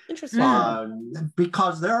 Interesting.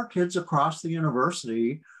 Because there are kids across the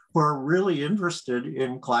university who are really interested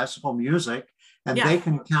in classical music, and they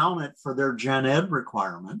can count it for their gen ed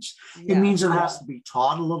requirements. It means it has to be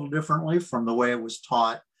taught a little differently from the way it was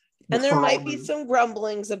taught. And there might be some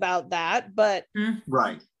grumblings about that, but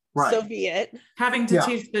right. So be it. Having to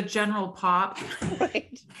teach the general pop.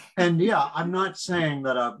 Right. And I'm not saying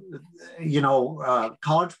that,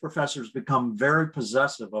 college professors become very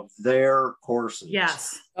possessive of their courses.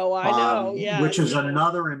 Yes. Oh, I know. Yeah. Which is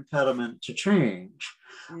another impediment to change.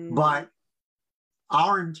 But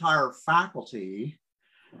our entire faculty,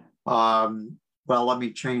 let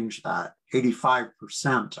me change that.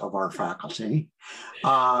 85% of our faculty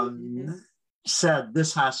said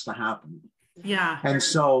this has to happen. Yeah. And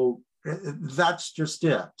so that's just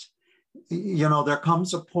it. There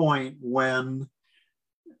comes a point when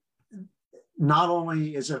not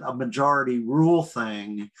only is it a majority rule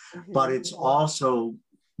thing, but it's also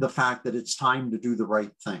the fact that it's time to do the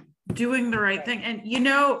right thing. Doing the right thing. And,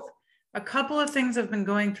 a couple of things have been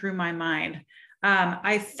going through my mind.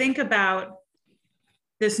 I think about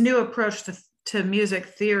this new approach to music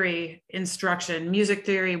theory instruction, music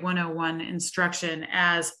theory 101 instruction,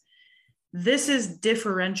 as this is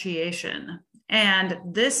differentiation. And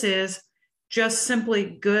this is just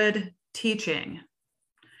simply good teaching.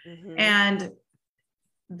 Mm-hmm. And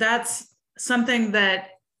that's something that,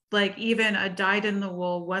 like, even a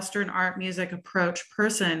dyed-in-the-wool Western art music approach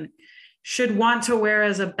person should want to wear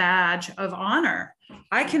as a badge of honor.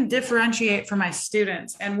 I can differentiate for my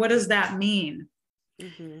students. And what does that mean?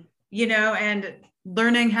 Mm-hmm. And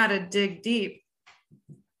learning how to dig deep.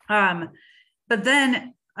 But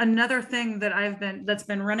then another thing that's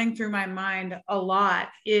been running through my mind a lot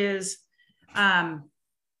is how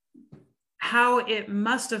it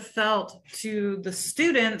must have felt to the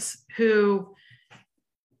students who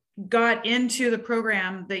got into the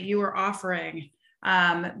program that you were offering.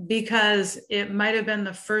 Because it might have been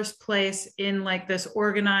the first place in like this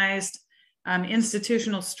organized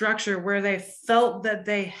institutional structure where they felt that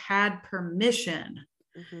they had permission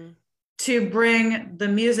to bring the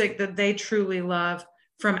music that they truly love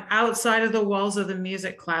from outside of the walls of the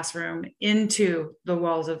music classroom into the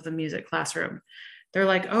walls of the music classroom. They're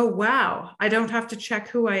like, oh, wow, I don't have to check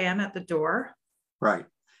who I am at the door. Right.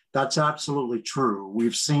 That's absolutely true.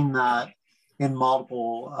 We've seen that in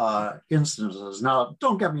multiple instances. Now,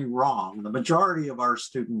 don't get me wrong, the majority of our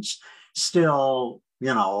students still,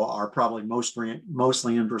 are probably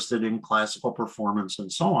mostly interested in classical performance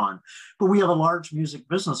and so on. But we have a large music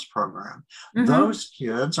business program. Mm-hmm. Those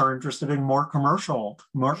kids are interested in more commercially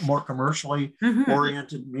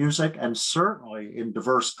oriented music, and certainly in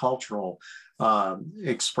diverse cultural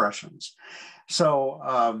expressions. So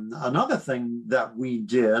another thing that we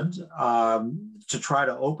did to try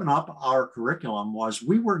to open up our curriculum was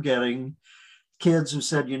we were getting kids who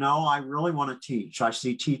said, I really want to teach. I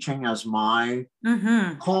see teaching as my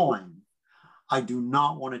calling. I do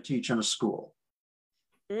not want to teach in a school.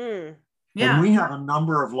 Yeah. And we have a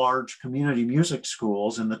number of large community music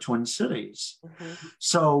schools in the Twin Cities.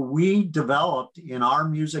 So we developed in our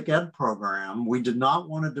music ed program, we did not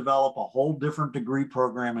want to develop a whole different degree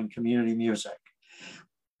program in community music.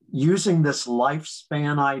 Using this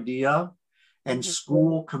lifespan idea and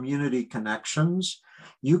school community connections,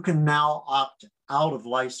 you can now opt out of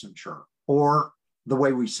licensure, or the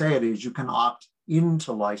way we say it is you can opt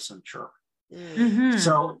into licensure. Mhm.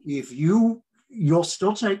 So if you'll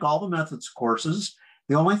still take all the methods courses.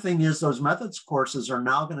 The only thing is those methods courses are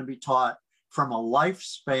now going to be taught from a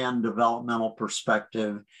lifespan developmental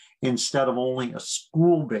perspective instead of only a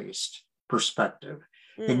school-based perspective.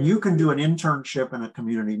 And you can do an internship in a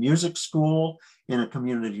community music school, in a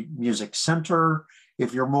community music center.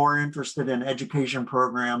 If you're more interested in education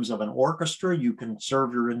programs of an orchestra, you can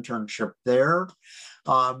serve your internship there.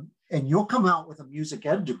 And you'll come out with a music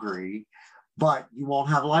ed degree, but you won't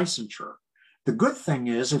have licensure. The good thing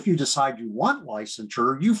is, if you decide you want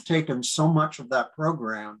licensure, you've taken so much of that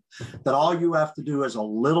program that all you have to do is a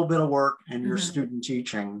little bit of work and your student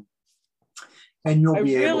teaching, and you'll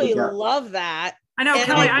be able to get. I really love that. I know,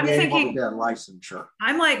 Kelly, I'm thinking get licensure.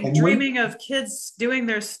 I'm like dreaming of kids doing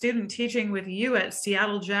their student teaching with you at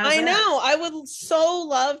Seattle Jazz. I know. I would so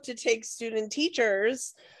love to take student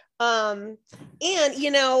teachers. And,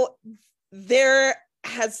 you know, there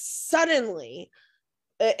has suddenly,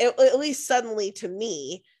 at least suddenly to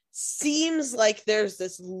me, seems like there's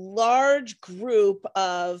this large group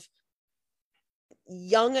of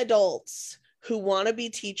young adults who want to be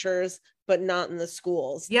teachers, but not in the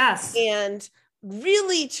schools. Yes. And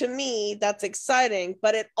really, to me, that's exciting,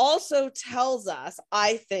 but it also tells us,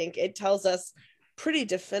 I think it tells us pretty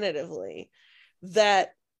definitively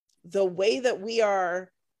that the way that we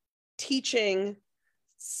are teaching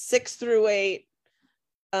 6 through 8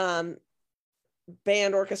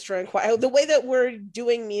 band, orchestra, and choir, the way that we're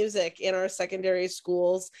doing music in our secondary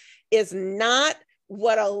schools is not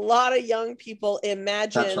what a lot of young people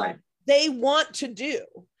imagine they want to do.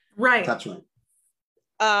 Right. That's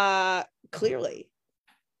right. Clearly.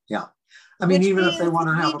 Yeah. I mean, even if they want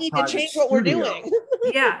to have a private change studio, what we're doing.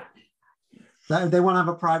 Yeah. They want to have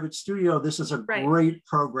a private studio. This is a great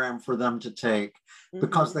program for them to take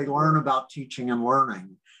because they learn about teaching and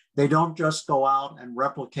learning. They don't just go out and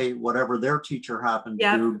replicate whatever their teacher happened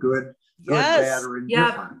to do, good, bad, or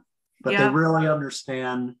indifferent. But they really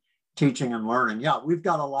understand teaching and learning. Yeah, we've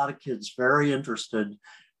got a lot of kids very interested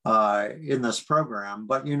in this program,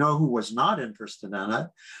 but you know who was not interested in it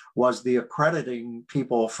was the accrediting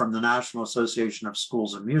people from the National Association of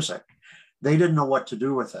Schools of Music. They didn't know what to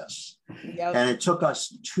do with this. And it took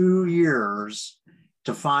us 2 years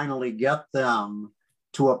to finally get them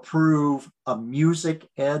to approve a music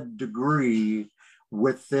ed degree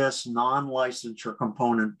with this non-licensure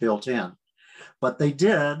component built in. But they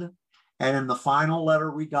did. And in the final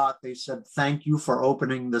letter we got, they said, "Thank you for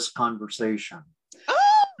opening this conversation."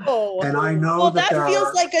 Oh, and I know that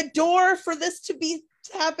feels like a door for this to be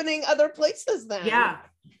happening other places then. Yeah.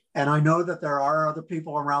 And I know that there are other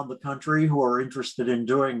people around the country who are interested in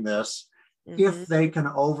doing this if they can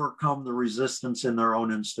overcome the resistance in their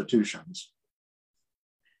own institutions.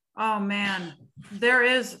 Oh man, there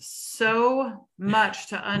is so much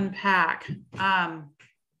to unpack.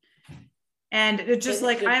 And it's just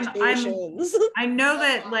like I know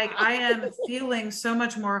that like I am feeling so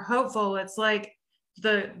much more hopeful. It's like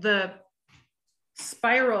the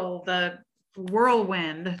spiral, the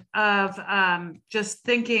whirlwind of just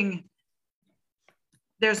thinking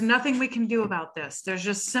there's nothing we can do about this. There's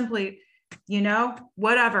just simply, you know,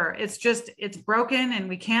 whatever. It's broken and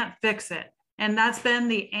we can't fix it. And that's been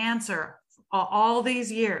the answer all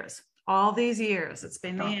these years. It's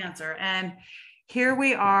been the answer. And here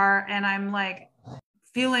we are. And I'm like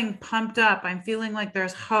feeling pumped up. I'm feeling like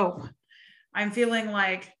there's hope. I'm feeling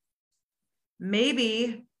like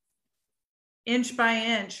maybe inch by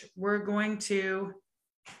inch, we're going to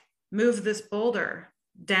move this boulder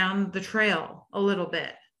down the trail a little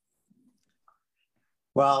bit.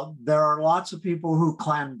 Well, there are lots of people who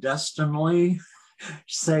clandestinely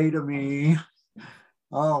say to me,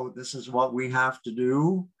 "Oh, this is what we have to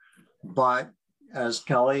do." But as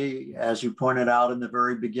Kelly, as you pointed out in the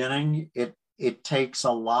very beginning, it takes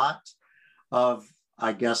a lot of,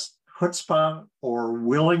 I guess, chutzpah or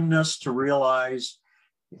willingness to realize,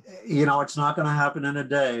 you know, it's not going to happen in a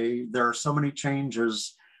day. There are so many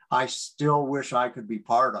changes I still wish I could be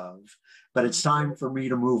part of, but it's time for me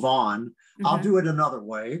to move on. I'll do it another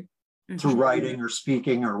way through writing or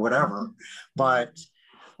speaking or whatever. But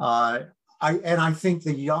I think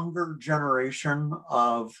the younger generation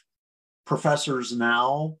of professors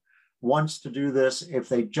now wants to do this if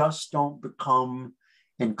they just don't become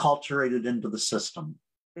enculturated into the system.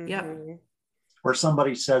 Where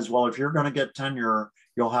somebody says, well, if you're going to get tenure,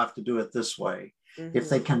 you'll have to do it this way. If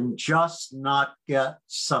they can just not get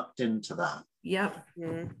sucked into that.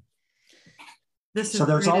 This is so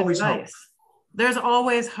there's always advice. Hope. There's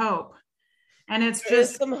always hope. And it's There is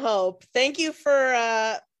just some hope. Thank you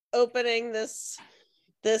for opening this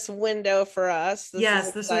window for us. This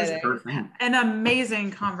was exciting. an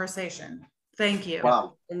amazing conversation. Thank you.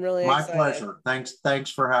 Wow. I'm really My excited. pleasure.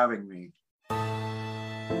 Thanks for having me.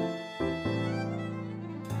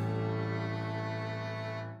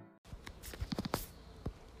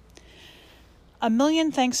 A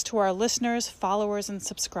million thanks to our listeners, followers, and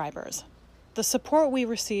subscribers. The support we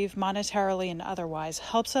receive monetarily and otherwise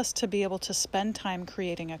helps us to be able to spend time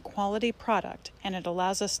creating a quality product, and it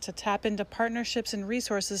allows us to tap into partnerships and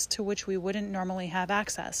resources to which we wouldn't normally have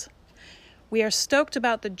access. We are stoked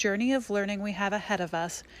about the journey of learning we have ahead of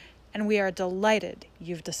us, and we are delighted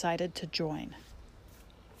you've decided to join.